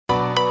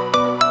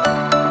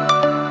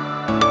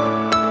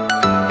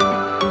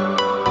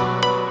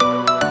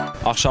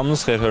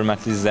Axşamınız xeyir,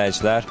 hörmətli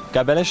izləyicilər.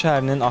 Qəbələ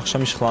şəhərinin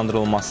axşam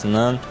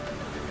işıqlandırılmasının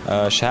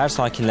şəhər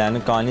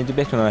sakinlərini qane edib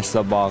etməməsi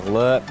ilə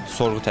bağlı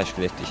sorğu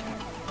təşkil etdik.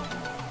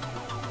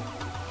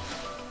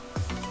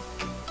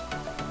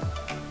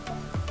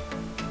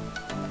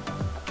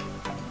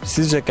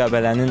 Sizcə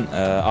Qəbələnin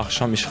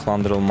axşam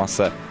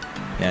işıqlandırılması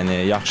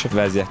yaxşı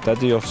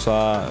vəziyyətdədir, yoxsa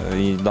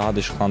daha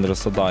da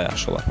işıqlandırılsa daha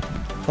yaxşı olar?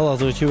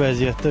 Hal-hazırki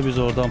vəziyyətdə biz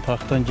oradan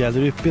parkdan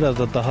gəlirik, biraz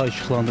da daha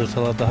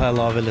işıqlandırsalar, daha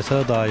əlavə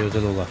eləsələr daha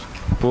gözəl olar.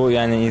 Bu,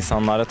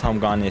 insanları tam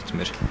qane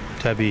etmir.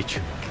 Təbii ki.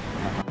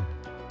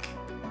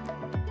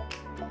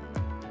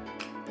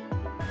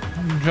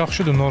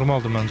 Yaxşıdır,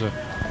 normaldır məncə.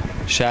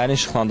 Şəhərin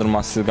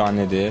işıqlandırması sizi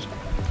qane edir?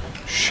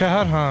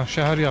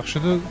 Şəhər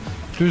yaxşıdır.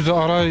 Düzdür,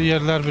 ara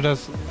yerlər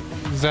biraz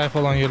zəif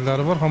olan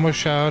yerləri var, amma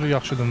şəhər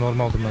yaxşıdır,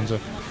 normaldır məncə.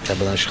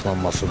 Qəbələnin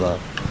işıqlanması da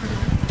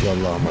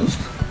yollarımız.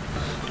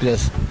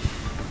 Biraz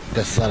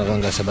Sorğu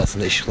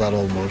qəsəbəsində işıqlar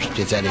olmur,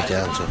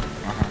 gecəlikdə ən çox.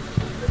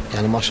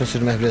 Yəni maşın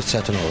sürmək biraz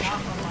çətin olur.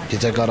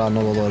 Gecə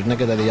qaranlıq olur, nə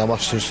qədər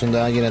yavaş sürsün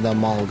də yenə də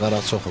mal,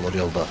 qara çox olur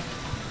yolda.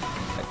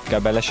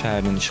 Qəbələ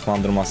şəhərinin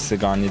işıqlandırması sizi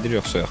qane edir,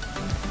 yoxsa yox?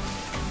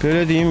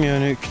 Belə deyim,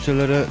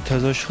 küçələrə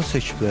təzə işıq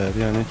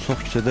çəkiblər,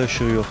 çox küçədə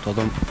işıq yoxdur.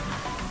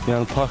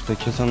 Adam, parkda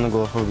keçəndə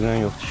qorxu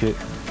bilən yoxdur ki,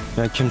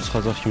 kim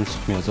çıxacaq, kim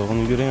çıxmayacaq.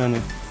 Ona görə,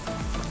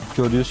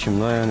 gördüyünüz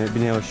kimi,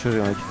 bir nəvə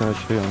işıq, iki tane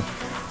işıq,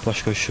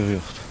 başqa işıq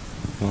yoxdur.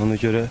 Ona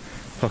görə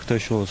parkda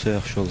işıq olsa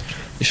yaxşı olur.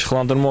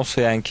 İşıqlandırma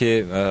olsa,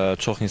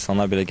 çox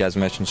insanlar belə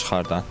gəzmək üçün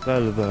çıxar da.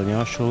 Bəli,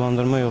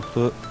 işıqlandırma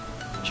yoxdur.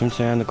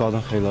 Kimsə,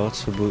 qadın xeylağı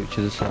çıxır, bu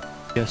ikinci saat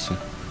gəlsin.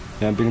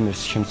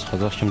 Bilmirsiniz kim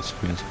çıxacaq, kim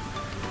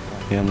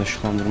çıxmayacaq.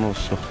 İşıqlandırma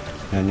olsa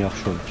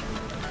yaxşı olur.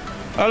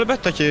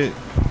 Əlbəttə ki,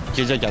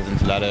 gecə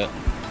gəzintiləri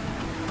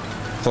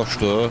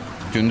xoşdur.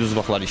 Gündüz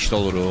vaxtlar işdə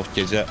oluruq,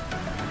 gecə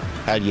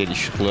hər yer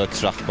işıqlı,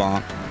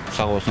 çıraqban.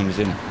 Sağ olsun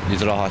bizim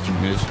icra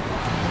hakimimiz.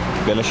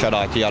 Belə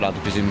şəraiti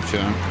yaradıb bizim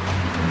üçün.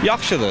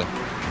 Yaxşıdır.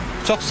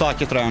 Çox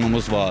sakit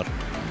rayonumuz var.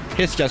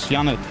 Heç kəs,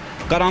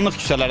 qaranlıq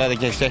küçələrə də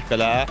keçsək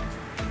belə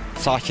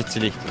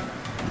sakitçilikdir.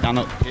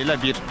 Elə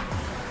bir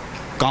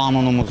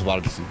qanunumuz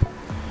var bizim.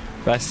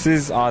 Və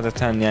siz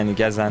adətən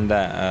gəzəndə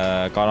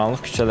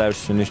qaranlıq küçələr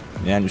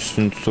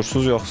üstünü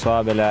tutursunuz,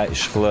 yoxsa belə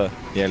işıqlı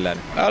yerləri?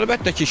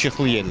 Əlbəttə ki,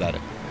 işıqlı yerləri.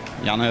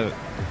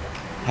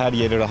 Hər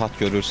yeri rahat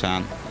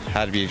görürsən,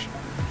 hər bir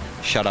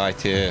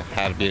şəraiti,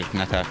 hər bir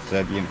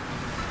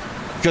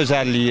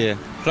gözəlliyi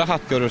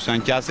rahat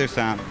görürsən,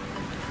 gəzirsən,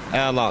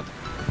 əladır.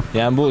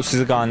 Bu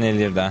sizi qane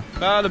eləyir də?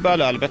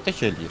 Bəli, əlbəttə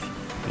ki,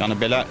 eləyir.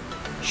 Belə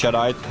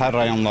şərait hər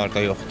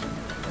rayonlarda yoxdur.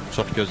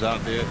 Çox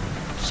gözəldir,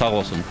 sağ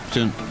olsun.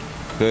 Bütün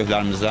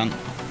böyüklərimizdən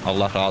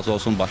Allah razı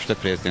olsun, başda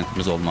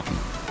prezidentimiz olmaqla.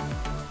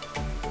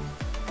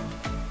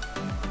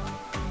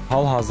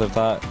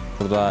 Hal-hazırda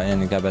burada,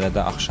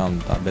 Qəbələdə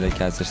axşamda belə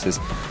gəzirsiniz.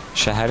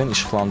 Şəhərin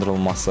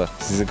işıqlandırılması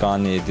sizi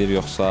qane edir,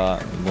 yoxsa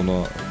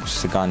bunu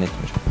sizi qane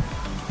etmir?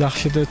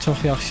 Yaxşıdır, çox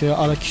yaxşı.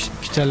 Ara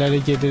küçələrə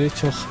gedirik,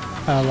 çox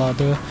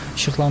əladır.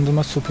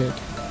 İşıqlandırma superdir,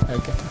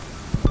 həqiqətən.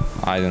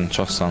 Aydın,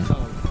 çox sağ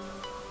olun.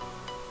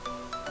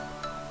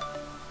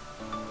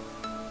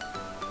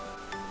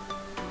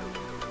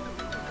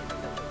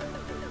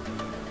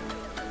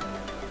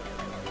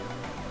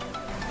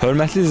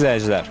 Hörmətli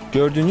izləyicilər,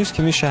 gördüyünüz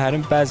kimi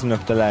şəhərin bəzi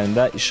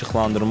nöqtələrində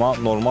işıqlandırma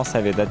normal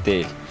səviyyədə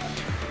deyil.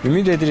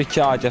 Ümid edirik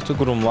ki, aidiyyatı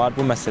qurumlar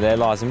bu məsələyə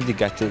lazımi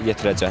diqqəti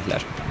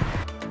yetirəcəklər.